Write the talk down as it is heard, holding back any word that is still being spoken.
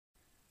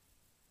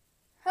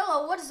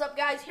What is up,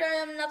 guys? Here I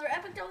am, another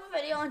epic double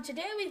video, and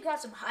today we've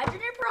got some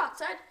hydrogen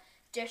peroxide,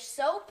 dish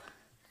soap,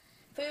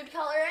 food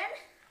coloring,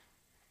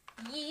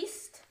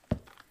 yeast,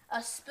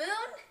 a spoon,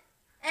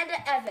 and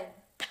an oven.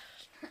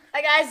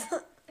 Hi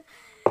guys.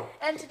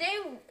 And today,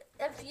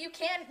 if you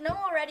can't know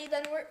already,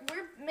 then we're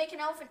making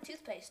elephant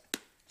toothpaste.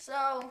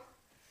 So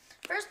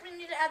first we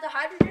need to add the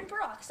hydrogen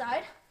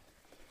peroxide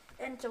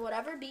into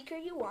whatever beaker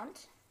you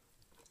want.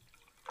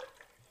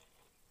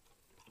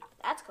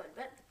 That's quite a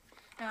bit.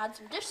 Now add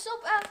some dish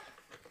soap out.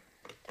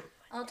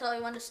 I'll tell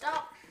you when to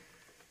stop.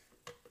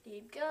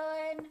 Keep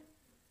going.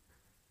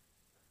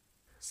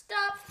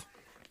 Stop.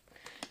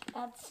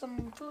 Add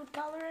some food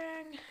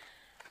coloring.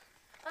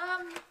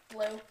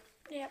 Blue.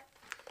 Yep.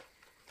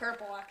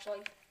 Purple, actually.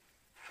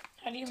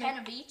 How do you 10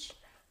 make of each.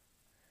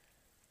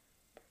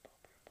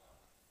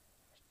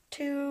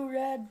 2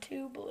 red,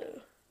 2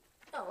 blue?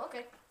 Oh,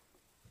 okay.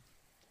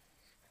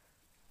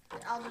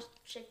 I'll just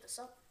shake this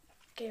up.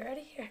 Okay,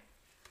 ready? Here.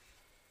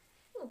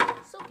 Ooh,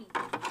 soapy.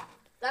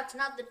 That's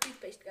not the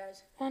toothpaste,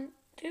 guys. 1,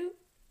 2.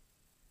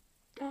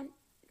 1,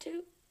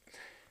 2.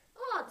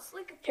 Oh, it's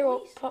like a Here, we'll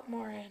police. put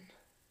more in.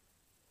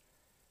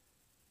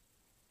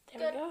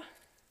 There Good. we go.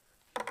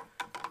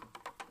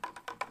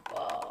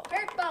 Whoa.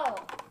 Purple.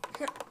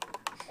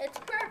 It's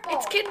purple.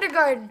 It's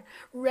kindergarten.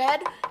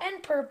 Red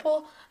and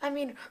purple.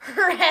 Red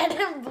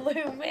and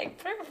blue make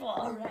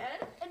purple.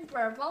 Red and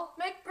purple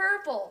make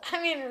purple.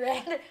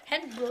 Red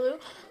and blue.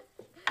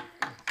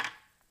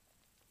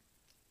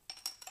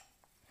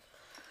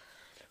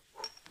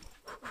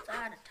 Let's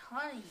add a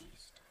ton of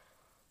yeast.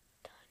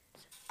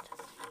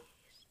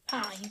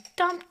 Ah, you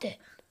dumped it.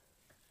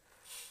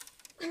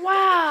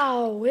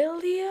 Wow,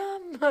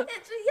 William.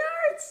 It's a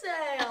yard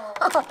sale.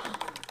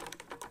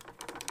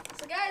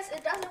 So guys,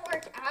 it doesn't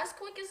work as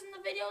quick as in the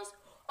videos.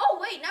 Oh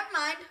wait, never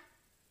mind.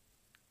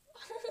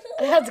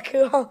 That's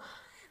cool.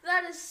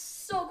 That is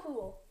so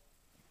cool.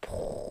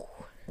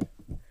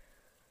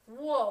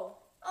 Whoa.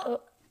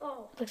 Oh.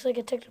 Looks like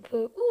it took the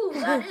poop. Ooh,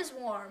 that is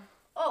warm.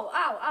 Oh,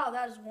 ow, ow,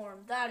 that is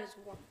warm. That is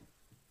warm.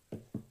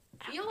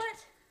 Feel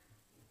it?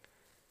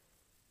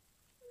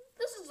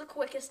 This is the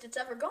quickest it's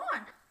ever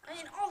gone.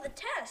 All the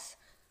tests.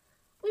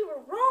 We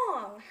were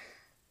wrong.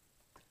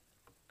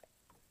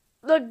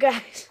 Look,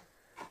 guys.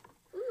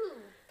 Ooh,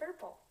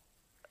 purple.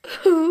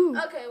 Ooh,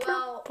 Okay,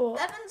 well, purple.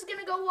 Evan's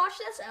gonna go wash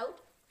this out.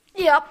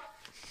 Yep.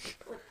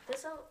 Put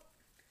this out.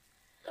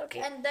 Okay.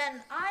 And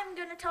then I'm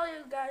gonna tell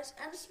you guys,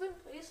 and a spoon,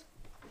 please.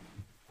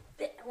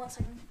 Yeah, 1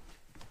 second.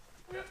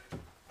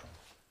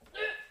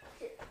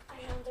 My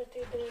hands are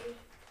too dirty.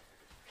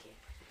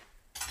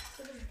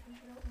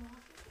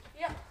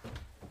 Yeah.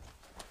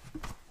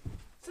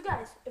 So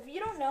guys, if you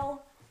don't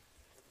know,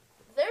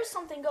 there's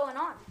something going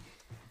on.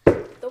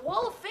 The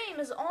Wall of Fame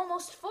is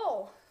almost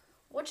full,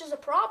 which is a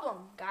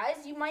problem,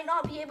 guys. You might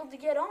not be able to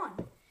get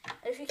on.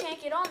 If you can't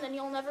get on, then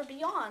you'll never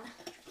be on.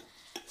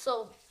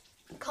 So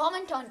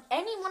comment on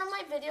any one of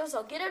my videos.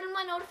 I'll get it in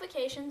my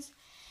notifications.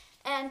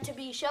 And to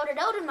be shouted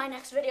out in my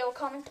next video,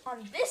 comment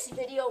on this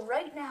video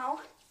right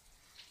now.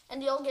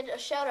 And you'll get a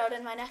shout out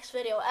in my next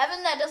video.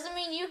 Evan, that doesn't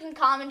mean you can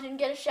comment and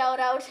get a shout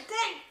out.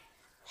 Dang!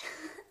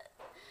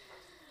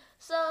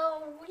 So,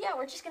 yeah,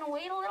 we're just going to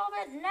wait a little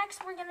bit.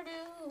 Next, we're going to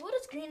do, what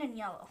is green and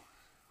yellow?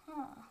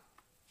 Huh.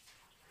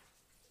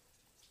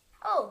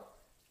 Oh,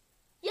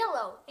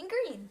 yellow and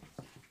green.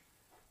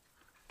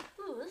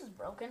 Ooh, this is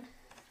broken.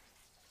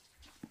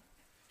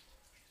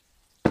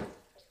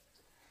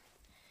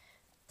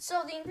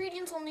 So, the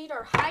ingredients we'll need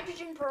are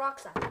hydrogen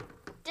peroxide,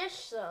 dish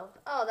soap.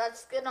 Oh,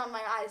 that's good on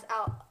my eyes.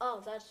 Ow.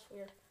 Oh, that's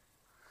weird.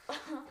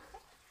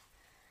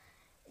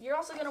 You're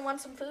also going to want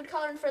some food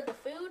coloring for the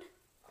food,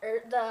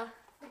 or the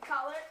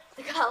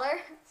color,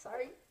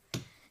 sorry,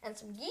 and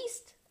some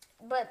yeast.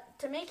 But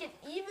to make it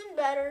even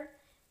better,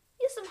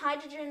 use some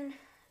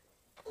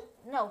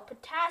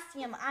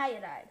potassium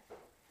iodide.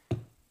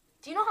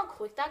 Do you know how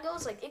quick that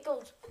goes? Like, it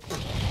goes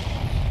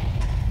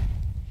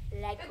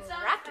like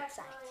rocket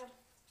science.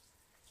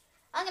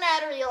 I'm gonna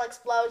add a real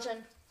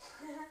explosion.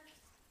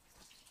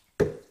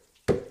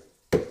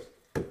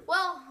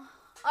 Well,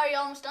 are you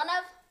almost done,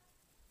 Ev?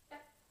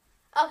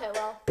 Yeah. Okay,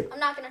 well, I'm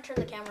not gonna turn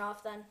the camera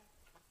off then.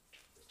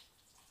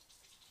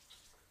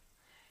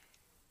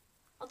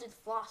 I'll do the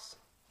floss.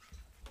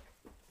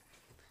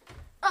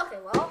 Okay,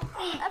 well,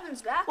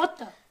 Evan's back. What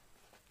the?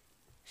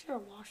 Should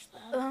have washed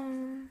that.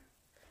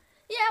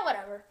 Yeah,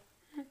 whatever.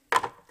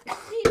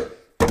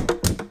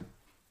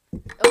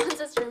 It was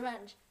just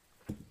revenge.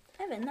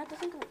 Evan, that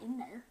doesn't go in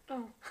there.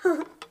 Oh.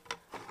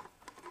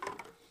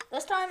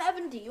 This time,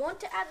 Evan, do you want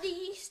to add the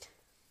yeast?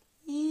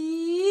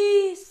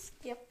 Yeast.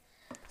 Yep.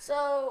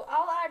 So,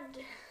 I'll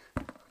add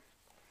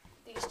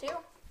these two.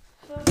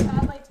 So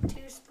add like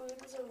 2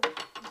 spoons of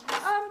yeast.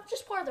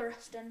 Just pour the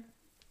rest in.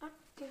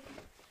 Okay.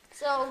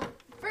 So,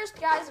 first,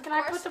 guys, of Can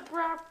course. I put the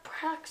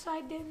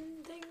peroxide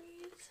in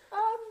thingies?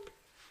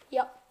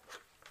 Yep.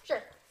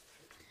 Sure.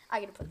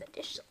 I'm gonna put the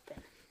dish soap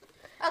in.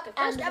 Okay, first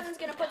And Evan's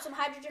gonna put some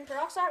hydrogen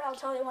peroxide. I'll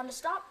tell you when to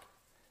stop.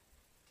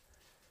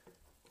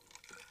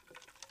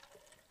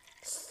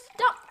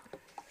 Stop.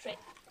 Right.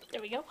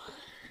 There we go.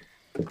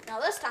 Now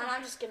this time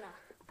I'm just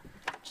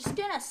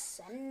gonna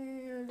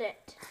send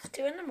it. It's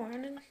 2 in the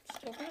morning.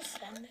 Still gonna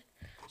send it.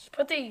 Just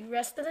put the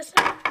rest of this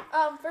in.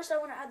 First I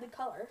want to add the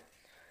color.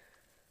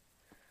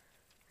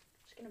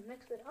 Just gonna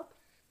mix it up.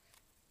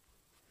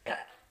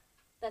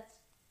 That's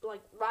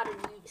like rotten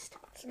yeast.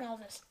 Smell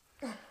this.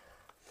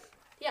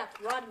 Yeah,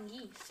 it's rotten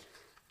yeast.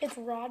 It's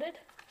rotted?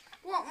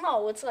 Well,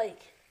 no, it's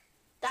like,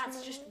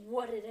 that's just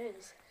what it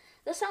is.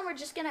 This time we're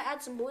just gonna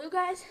add some blue,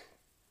 guys.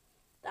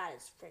 That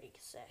is pretty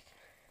sick.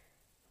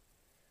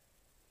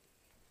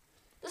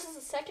 This is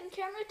the second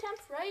camera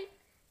attempt, right?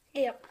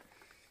 Yep.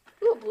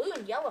 Ooh, blue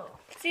and yellow.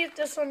 See if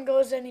this one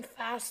goes any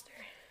faster.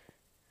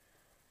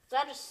 So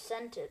I just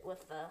sent it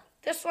with the...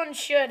 This one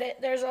should.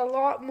 There's a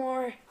lot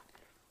more.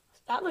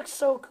 That looks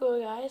so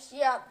cool, guys.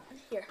 Yeah,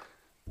 here.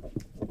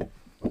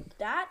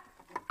 That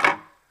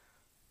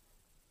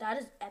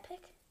is epic.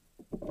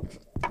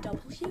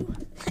 W.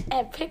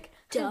 Epic.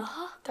 Duh.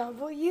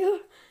 W.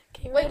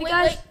 Okay, Wait, ready, wait,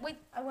 guys? wait.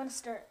 I want to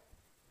start.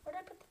 Where'd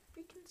I put the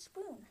freaking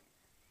spoon?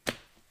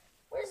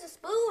 Where's the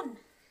spoon?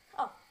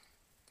 Oh.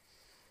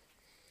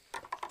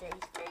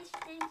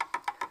 Steady.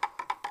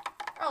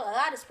 Oh,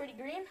 that is pretty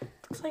green.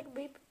 Looks like a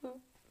baby poop.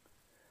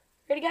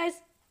 Ready, guys?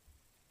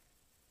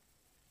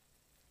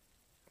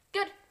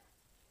 Good.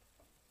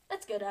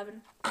 That's good,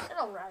 Evan.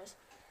 It'll rise.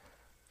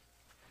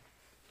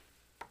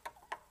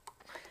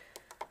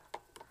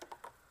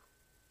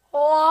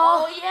 Oh,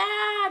 Oh,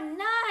 yeah,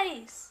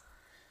 nice.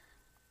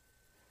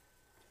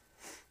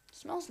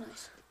 Smells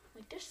nice,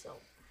 like dish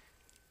soap.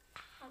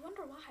 I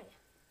wonder why.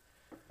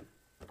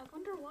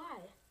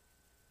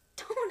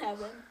 Don't,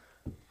 Evan.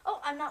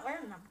 Oh, I'm not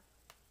wearing them.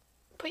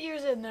 put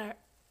yours in there.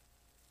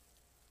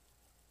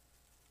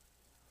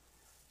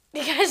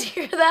 You guys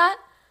hear that?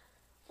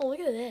 Oh, look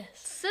at this.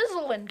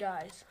 Sizzling,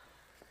 guys.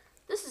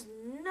 This is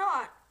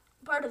not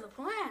part of the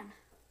plan.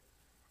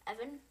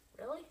 Evan,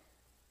 really?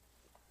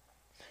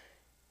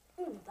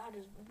 Ooh, that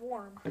is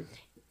warm.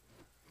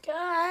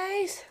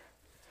 Guys,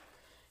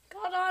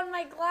 got on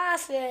my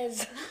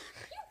glasses. You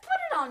put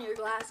it on your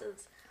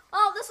glasses.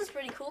 Oh, this is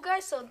pretty cool,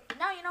 guys. So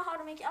now you know how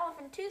to make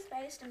elephant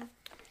toothpaste, and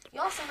you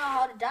also know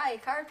how to dye a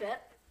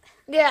carpet.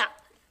 Yeah.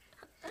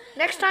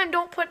 Next time,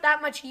 don't put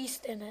that much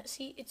yeast in it.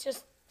 See, it's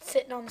just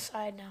sitting on the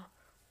side now.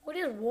 What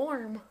is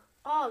warm?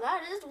 Oh,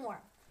 that is warm.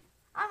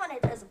 I want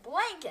it as a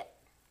blanket.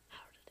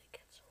 How did it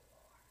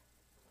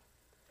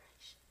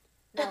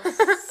get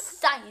so No,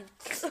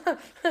 science. warm?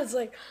 It's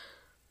like,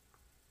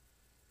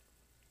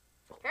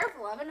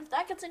 Careful, Evan. If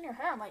that gets in your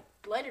hair, I might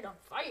light it on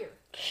fire.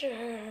 sure,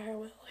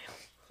 William.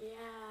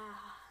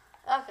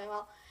 Yeah. Okay,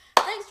 well,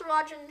 thanks for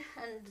watching,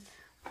 and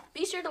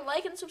be sure to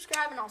like and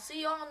subscribe, and I'll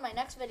see you all in my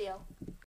next video.